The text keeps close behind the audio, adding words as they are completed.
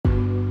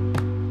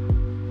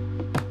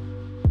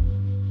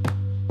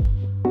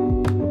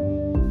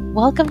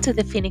Welcome to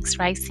the Phoenix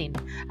Rising,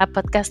 a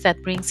podcast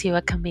that brings you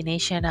a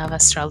combination of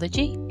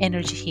astrology,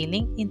 energy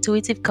healing,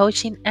 intuitive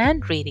coaching,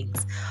 and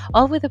readings,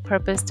 all with the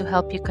purpose to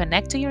help you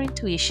connect to your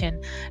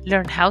intuition,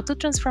 learn how to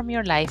transform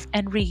your life,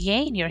 and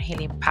regain your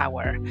healing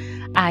power.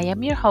 I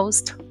am your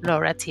host,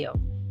 Laura Teo.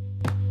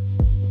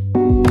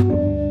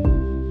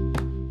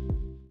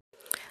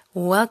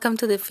 Welcome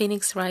to the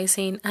Phoenix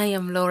Rising. I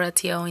am Laura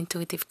Teo,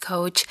 intuitive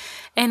coach,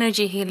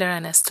 energy healer,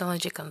 and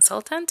astrology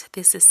consultant.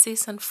 This is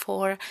season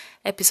 4,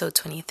 episode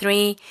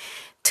 23.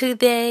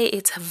 Today,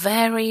 it's a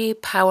very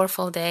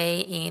powerful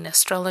day in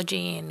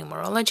astrology and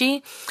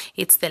numerology.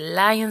 It's the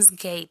Lion's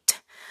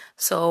Gate.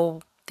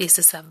 So, this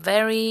is a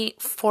very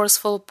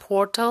forceful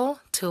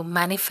portal to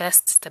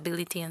manifest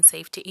stability and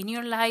safety in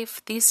your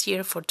life this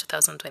year for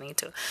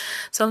 2022.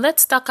 So,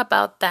 let's talk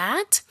about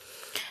that.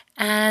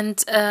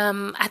 And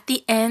at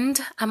the end,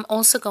 I'm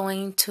also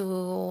going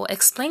to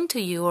explain to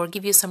you or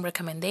give you some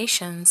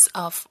recommendations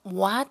of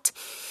what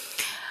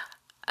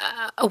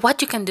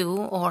you can do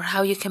or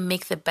how you can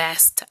make the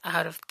best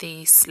out of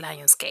this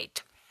Lion's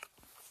Gate.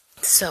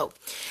 So,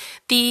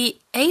 the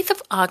 8th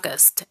of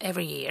August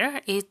every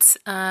year, it's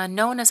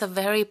known as a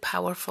very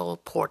powerful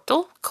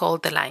portal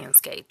called the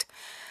Lion's Gate,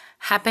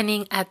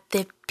 happening at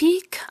the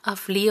peak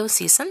of Leo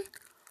season,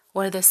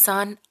 where the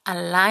sun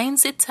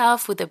aligns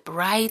itself with the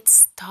bright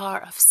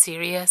star of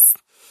Sirius,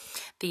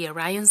 the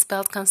Orion's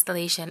Belt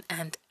constellation,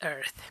 and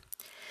Earth.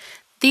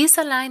 This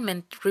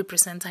alignment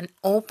represents an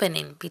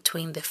opening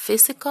between the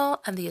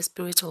physical and the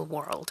spiritual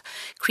world,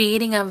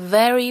 creating a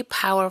very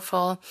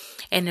powerful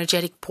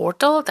energetic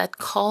portal that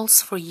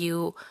calls for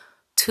you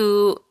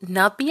to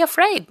not be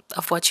afraid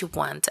of what you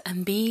want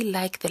and be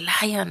like the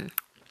lion.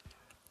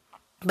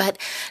 But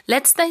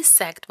let's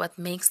dissect what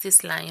makes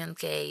this Lion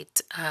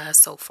Gate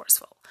so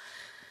forceful.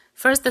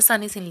 First, the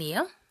sun is in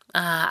Leo,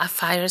 a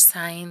fire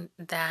sign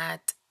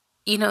that,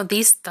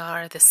 this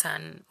star, the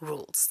sun,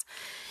 rules.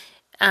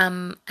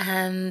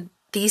 And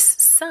this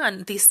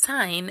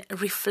sign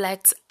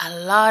reflects a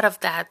lot of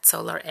that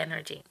solar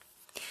energy.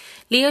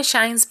 Leo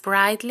shines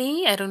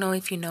brightly. I don't know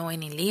if you know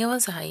any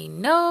Leos. I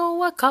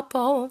know a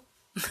couple.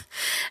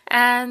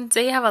 And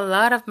they have a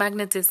lot of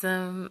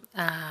magnetism,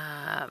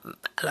 a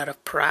lot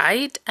of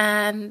pride,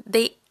 and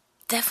they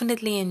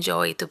definitely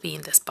enjoy to be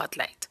in the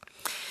spotlight.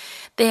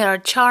 They are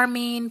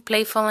charming,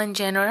 playful, and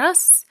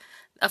generous.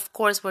 Of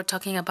course, we're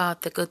talking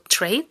about the good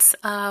traits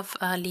of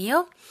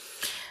Leo.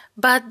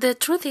 But the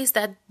truth is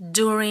that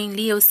during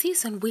Leo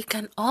season, we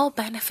can all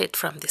benefit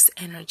from this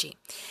energy.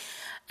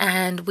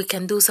 And we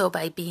can do so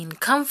by being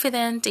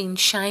confident in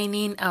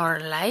shining our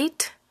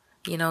light.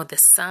 The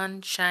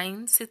sun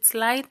shines its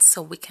light,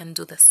 so we can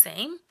do the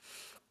same.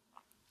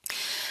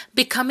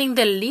 Becoming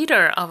the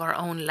leader of our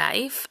own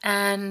life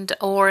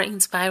or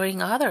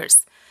inspiring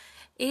others.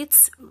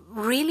 It's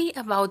really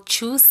about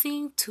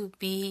choosing to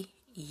be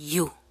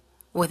you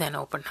with an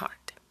open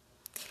heart.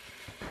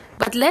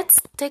 But let's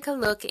take a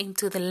look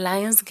into the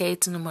Lion's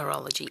Gate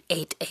numerology,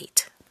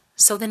 88.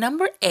 So the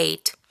number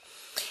 8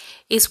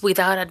 is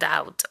without a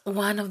doubt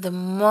one of the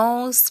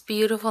most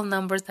beautiful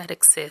numbers that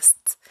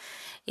exists.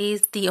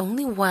 It's the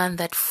only one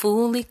that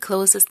fully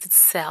closes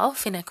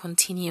itself in a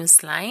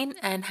continuous line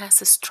and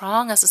has a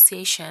strong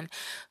association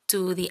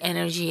to the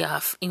energy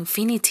of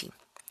infinity.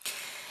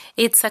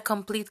 It's a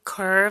complete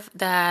curve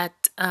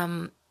that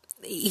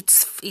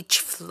each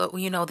flow,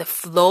 the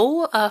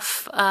flow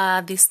of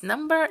this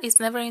number is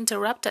never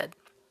interrupted.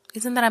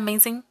 Isn't that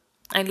amazing?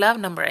 I love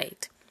number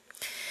 8.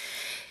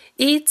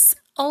 It's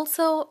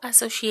also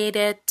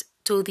associated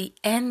to the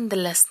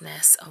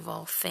endlessness of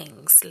all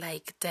things,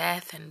 like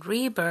death and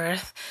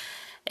rebirth,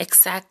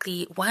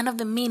 exactly one of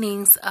the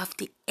meanings of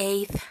the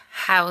 8th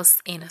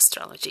house in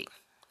astrology.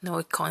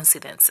 No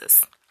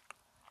coincidences.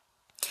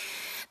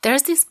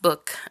 There's this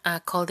book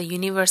called The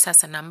Universe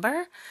as a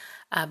Number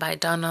by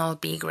Donald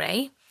B.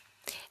 Gray,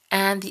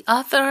 and the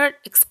author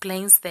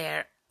explains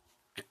there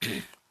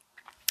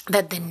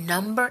that the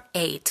number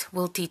 8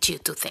 will teach you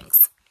 2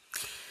 things.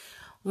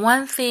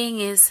 One thing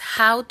is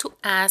how to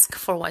ask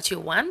for what you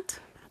want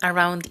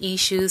around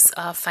issues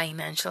of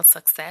financial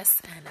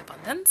success and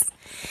abundance.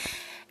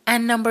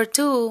 And number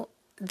 2,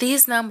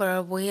 this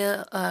number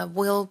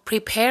will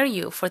prepare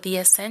you for the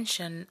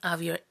ascension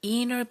of your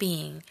inner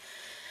being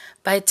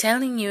by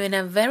telling you in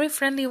a very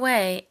friendly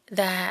way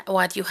that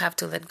what you have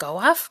to let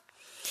go of,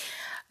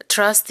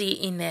 trust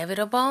the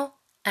inevitable,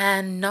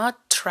 and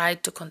not try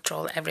to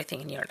control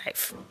everything in your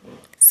life.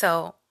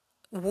 So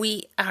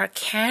we are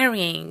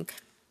carrying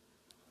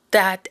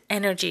that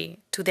energy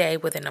today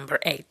with the number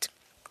 8.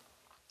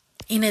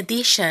 In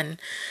addition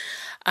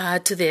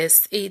to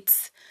this,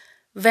 it's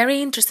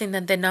very interesting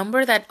that the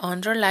number that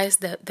underlies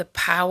the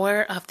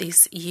power of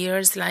this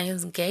year's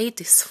Lion's Gate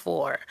is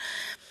 4.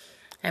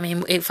 I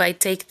mean, if I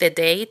take the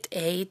date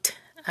 8,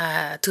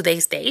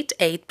 today's date,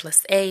 8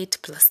 plus 8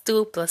 plus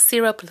 2 plus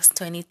 0 plus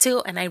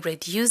 22, and I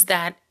reduce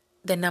that,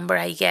 the number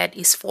I get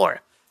is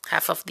 4,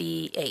 half of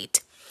the 8.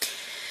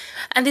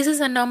 And this is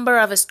a number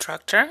of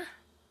structure,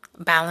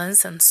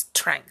 balance, and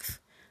strength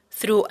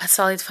through a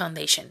solid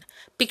foundation.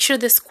 Picture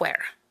the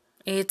square.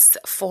 It's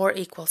 4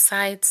 equal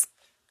sides,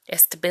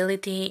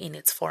 stability in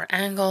its 4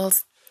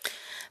 angles.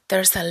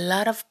 There's a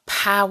lot of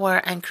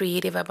power and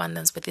creative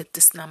abundance within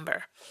this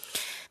number.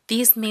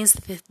 This means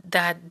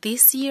that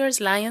this year's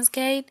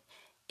Lionsgate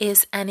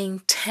is an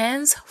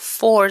intense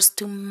force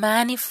to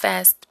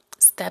manifest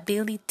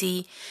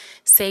stability,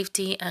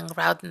 safety, and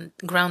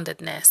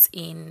groundedness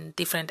in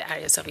different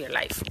areas of your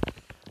life.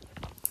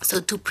 So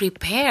to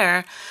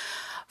prepare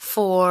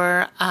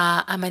for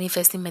a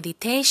manifesting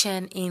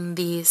meditation in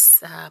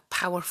this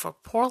powerful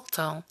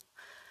portal,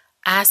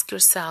 ask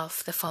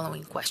yourself the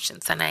following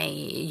questions, and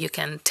you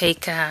can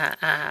take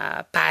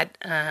a pad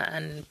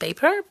and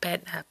paper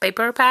pad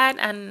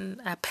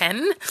and a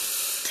pen,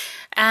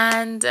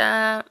 and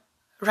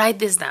write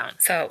this down.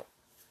 So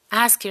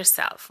ask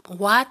yourself,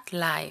 what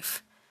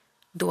life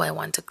do I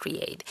want to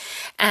create?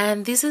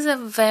 And this is a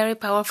very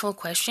powerful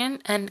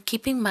question, and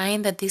keep in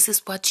mind that this is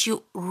what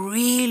you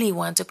really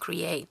want to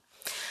create,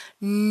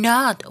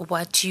 not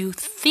what you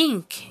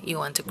think you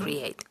want to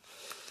create.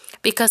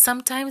 Because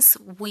sometimes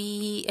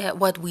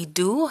what we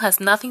do has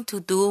nothing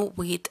to do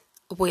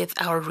with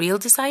our real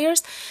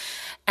desires,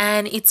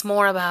 and it's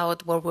more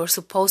about what we're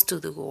supposed to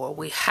do, or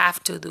we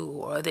have to do,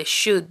 or they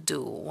should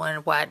do, or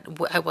what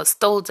I was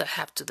told I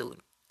have to do.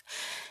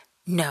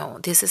 No,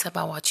 this is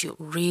about what you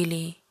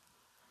really,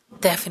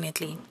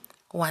 definitely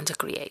want to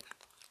create.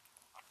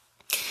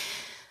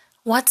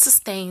 What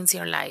sustains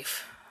your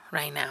life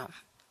right now?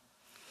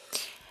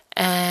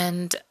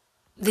 And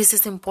this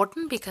is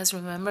important because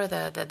remember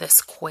the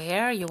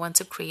square, you want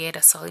to create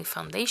a solid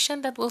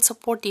foundation that will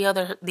support the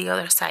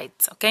other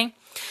sides, okay?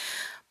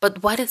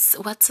 But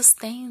what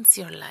sustains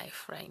your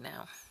life right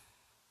now?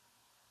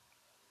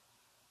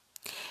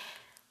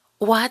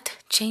 What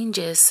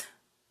changes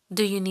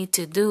do you need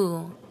to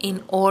do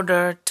in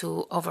order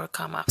to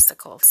overcome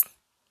obstacles?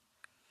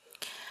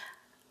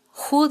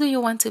 Who do you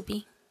want to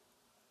be?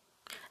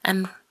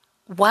 And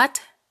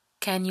what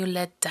can you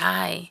let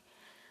die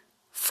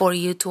for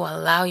you to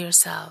allow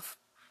yourself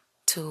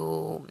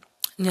to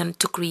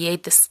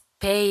create the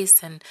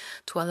space and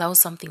to allow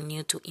something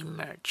new to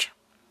emerge?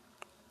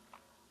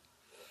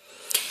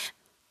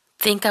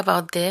 Think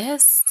about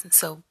this.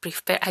 So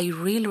prepare. I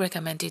really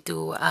recommend you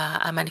do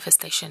a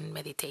manifestation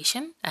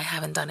meditation. I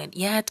haven't done it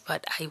yet,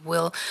 but I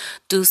will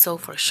do so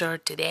for sure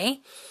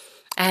today.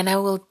 And I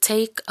will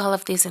take all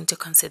of this into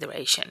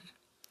consideration.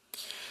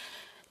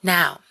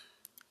 Now,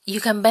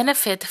 you can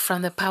benefit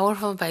from the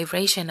powerful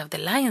vibration of the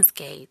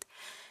Lionsgate.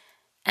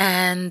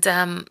 And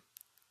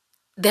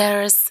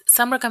there's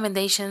some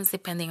recommendations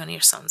depending on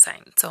your sun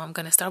sign. So I'm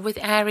going to start with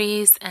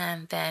Aries,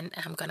 and then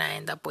I'm going to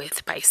end up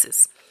with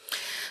Pisces.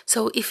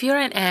 So if you're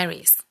an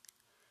Aries,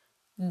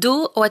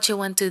 do what you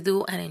want to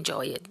do and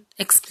enjoy it.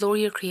 Explore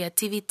your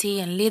creativity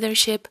and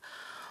leadership.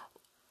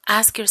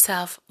 Ask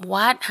yourself,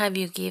 what have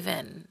you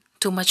given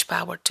too much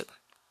power to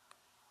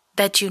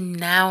that you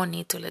now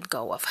need to let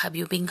go of? Have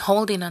you been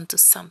holding on to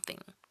something?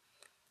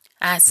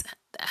 As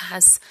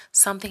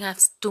something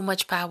has too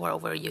much power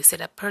over you? Is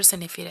it a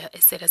person?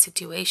 Is it a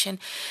situation?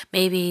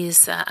 Maybe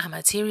it's a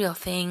material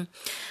thing,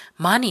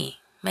 money,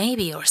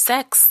 maybe, or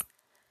sex.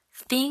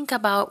 Think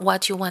about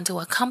what you want to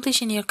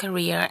accomplish in your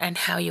career and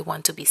how you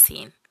want to be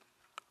seen.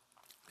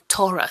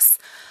 Taurus,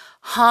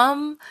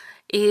 home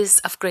is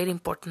of great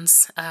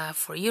importance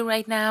for you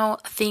right now.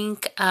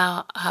 Think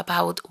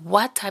about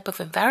what type of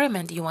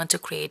environment you want to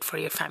create for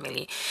your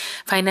family.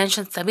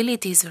 Financial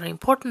stability is very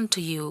important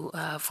to you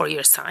for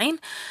your sign,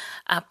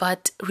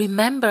 but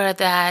remember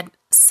that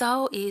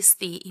so is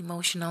the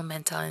emotional,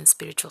 mental, and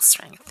spiritual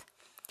strength.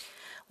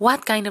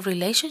 What kind of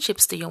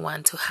relationships do you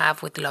want to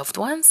have with loved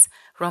ones,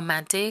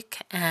 romantic,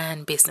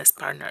 and business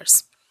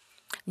partners?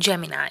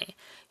 Gemini,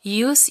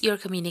 use your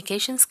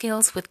communication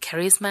skills with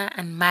charisma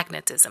and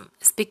magnetism.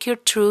 Speak your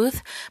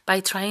truth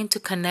by trying to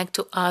connect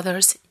to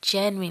others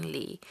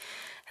genuinely.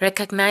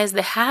 Recognize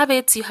the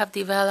habits you have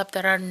developed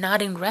that are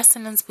not in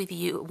resonance with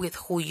you, with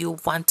who you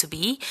want to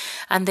be,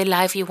 and the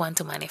life you want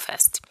to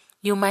manifest.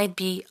 You might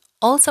be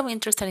also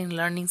interested in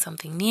learning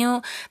something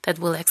new that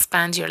will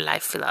expand your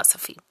life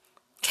philosophy.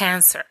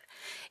 Cancer,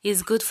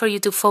 it's good for you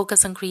to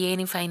focus on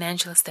creating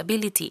financial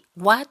stability.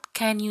 What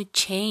can you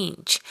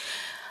change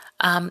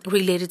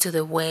related to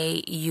the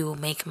way you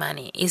make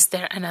money? Is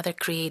there another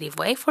creative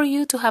way for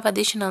you to have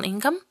additional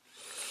income?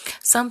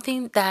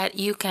 Something that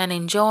you can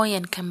enjoy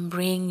and can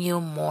bring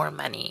you more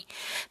money.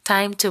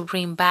 Time to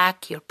bring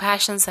back your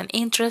passions and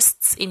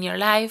interests in your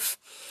life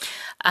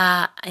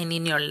and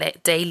in your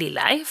daily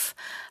life.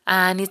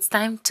 And it's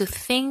time to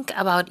think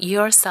about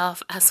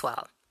yourself as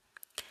well.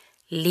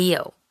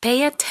 Leo,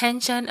 pay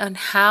attention on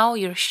how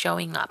you're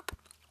showing up.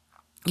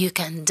 You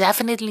can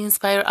definitely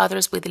inspire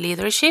others with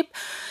leadership,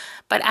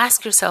 but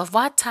ask yourself,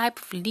 what type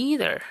of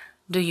leader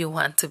do you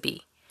want to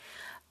be?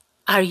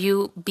 Are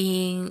you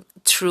being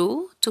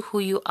true to who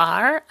you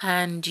are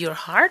and your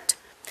heart?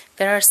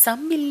 There are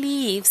some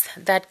beliefs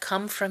that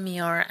come from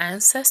your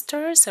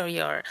ancestors or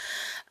your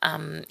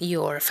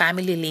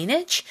family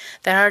lineage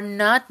that are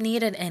not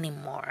needed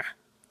anymore.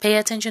 Pay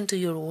attention to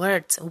your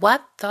words.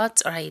 What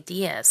thoughts or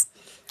ideas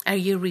are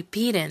you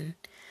repeating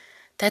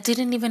that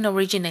didn't even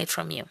originate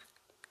from you?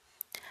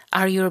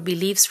 Are your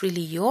beliefs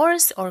really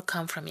yours or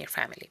come from your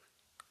family?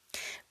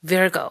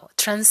 Virgo,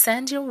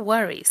 transcend your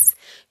worries,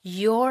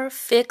 your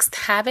fixed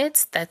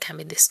habits that can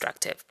be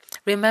destructive.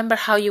 Remember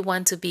how you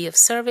want to be of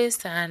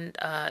service and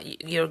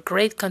your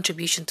great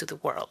contribution to the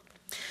world.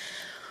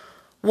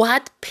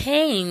 What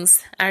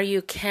pains are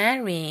you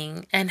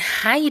carrying and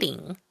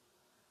hiding?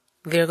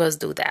 Virgos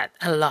do that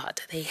a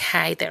lot. They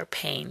hide their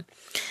pain.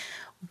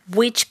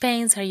 Which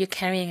pains are you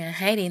carrying and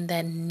hiding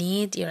that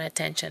need your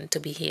attention to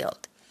be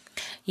healed?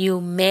 You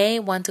may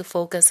want to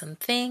focus on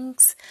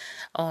things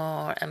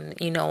or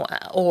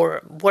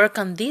work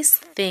on these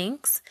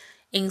things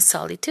in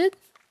solitude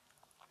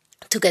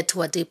to get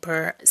to a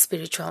deeper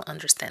spiritual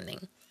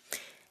understanding.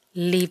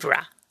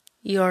 Libra,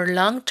 your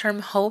long-term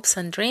hopes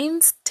and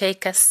dreams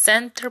take a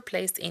center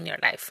place in your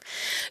life.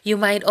 You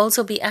might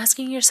also be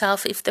asking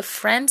yourself if the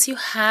friends you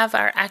have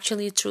are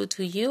actually true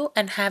to you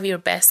and have your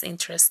best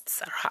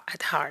interests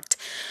at heart.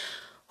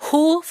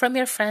 Who from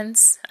your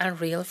friends are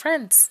real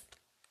friends?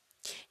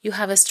 You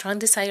have a strong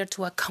desire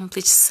to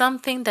accomplish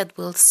something that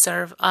will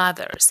serve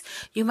others.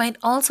 You might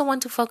also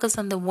want to focus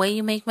on the way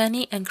you make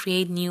money and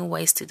create new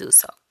ways to do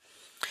so.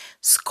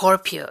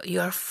 Scorpio, you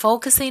are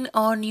focusing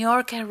on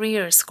your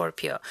career,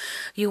 Scorpio.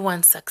 You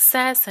want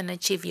success and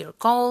achieve your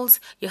goals.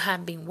 You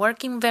have been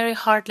working very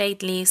hard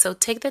lately, so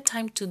take the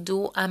time to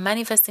do a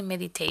manifesting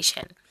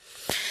meditation.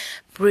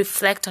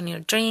 Reflect on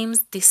your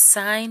dreams,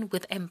 design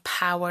with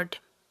empowered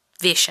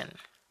vision.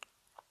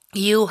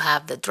 You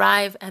have the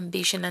drive,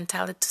 ambition, and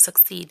talent to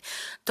succeed.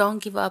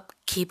 Don't give up,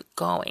 keep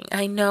going.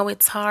 I know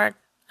it's hard.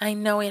 I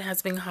know it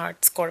has been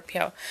hard,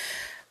 Scorpio,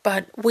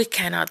 but we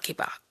cannot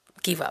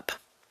give up.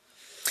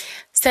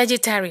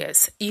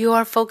 Sagittarius, you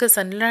are focused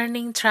on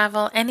learning,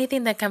 travel,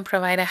 anything that can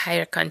provide a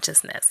higher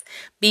consciousness.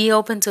 Be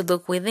open to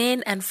look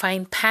within and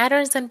find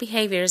patterns and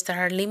behaviors that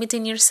are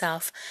limiting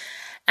yourself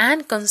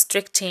and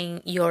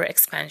constricting your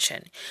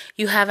expansion.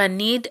 You have a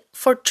need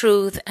for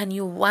truth and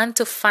you want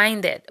to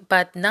find it,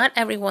 but not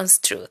everyone's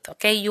truth,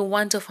 okay? You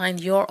want to find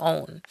your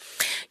own.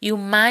 You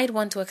might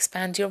want to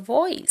expand your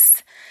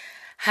voice.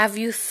 Have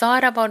you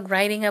thought about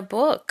writing a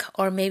book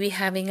or maybe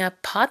having a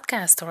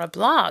podcast or a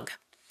blog?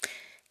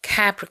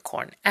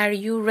 Capricorn, are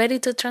you ready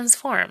to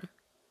transform?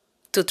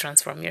 To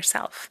transform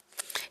yourself.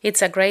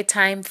 It's a great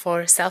time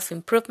for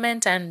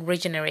self-improvement and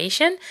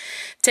regeneration.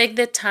 Take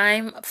the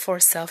time for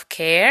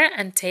self-care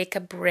and take a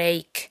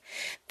break.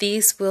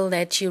 This will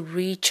let you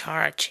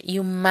recharge.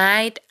 You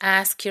might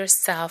ask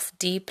yourself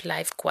deep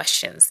life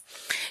questions.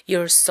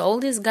 Your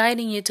soul is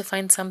guiding you to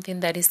find something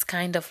that is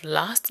kind of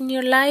lost in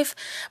your life,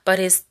 but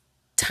it's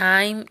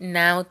time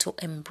now to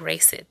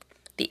embrace it.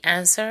 The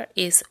answer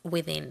is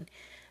within.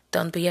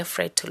 Don't be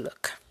afraid to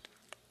look.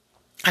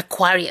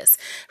 Aquarius,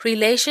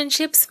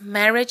 relationships,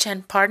 marriage,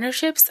 and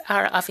partnerships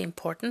are of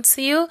importance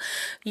to you.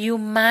 You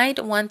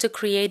might want to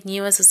create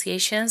new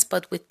associations,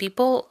 but with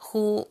people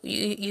who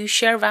you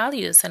share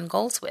values and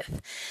goals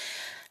with.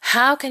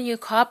 How can you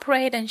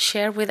cooperate and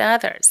share with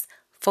others?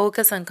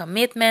 Focus on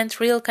commitment,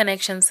 real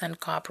connections, and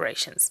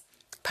cooperations.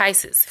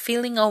 Pisces,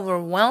 feeling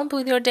overwhelmed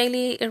with your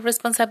daily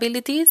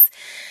responsibilities?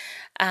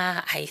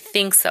 I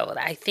think so.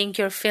 I think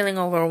you're feeling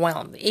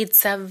overwhelmed.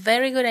 It's a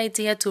very good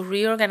idea to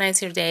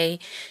reorganize your day,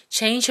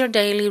 change your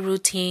daily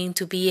routine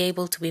to be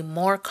able to be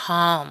more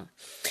calm.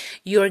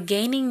 You're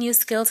gaining new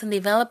skills and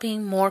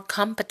developing more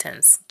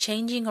competence.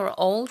 Changing your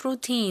old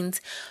routines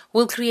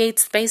will create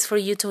space for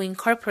you to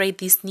incorporate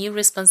these new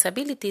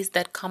responsibilities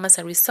that come as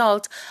a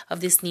result of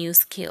these new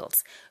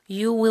skills.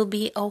 You will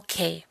be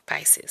okay,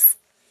 Pisces.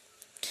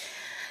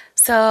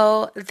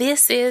 So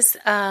this is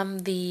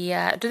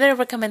the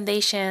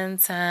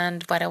recommendations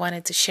and what I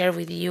wanted to share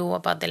with you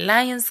about the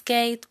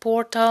Lionsgate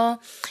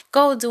portal.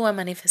 Go do a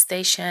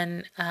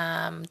manifestation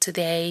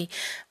today.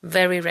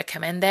 Very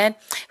recommended.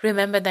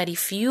 Remember that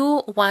if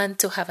you want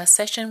to have a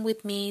session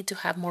with me to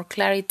have more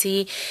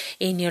clarity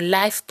in your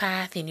life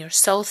path, in your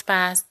soul's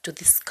path, to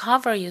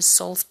discover your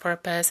soul's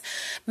purpose,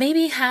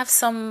 maybe have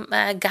some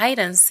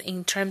guidance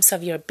in terms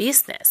of your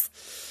business.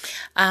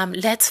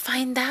 Let's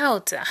find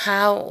out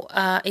how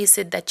is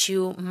it that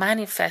you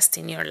manifest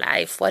in your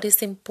life. What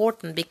is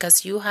important,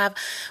 because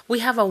we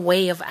have a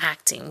way of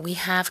acting. We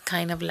have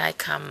kind of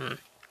like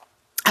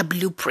a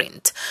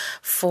blueprint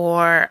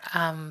for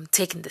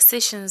taking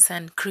decisions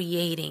and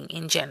creating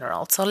in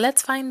general. So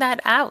let's find that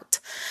out.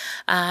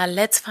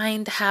 Let's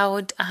find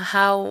out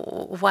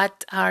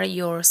what are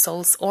your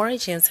soul's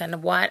origins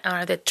and what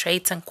are the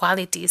traits and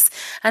qualities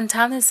and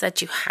talents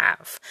that you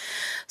have.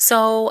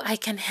 So I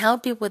can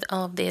help you with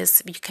all of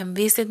this. You can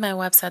visit my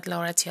website,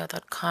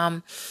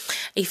 lauratio.com.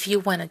 If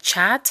you want to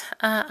chat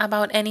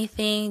about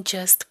anything,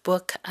 just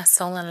book a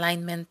soul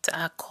alignment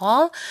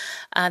call.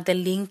 The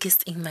link is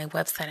in my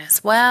website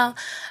as well.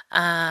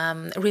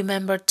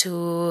 Remember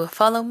to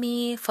follow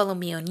me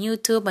on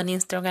YouTube, on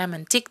Instagram,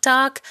 and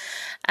TikTok.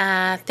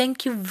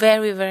 Thank you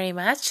very, very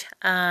much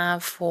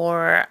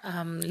for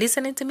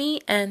listening to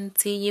me, and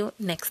see you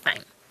next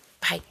time.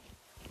 Bye.